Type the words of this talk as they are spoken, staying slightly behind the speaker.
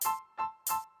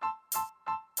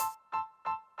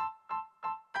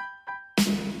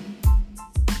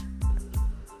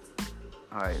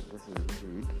Hi, this is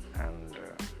Vahid, and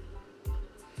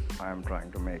I am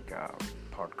trying to make a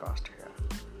podcast here.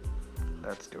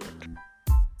 Let's do it.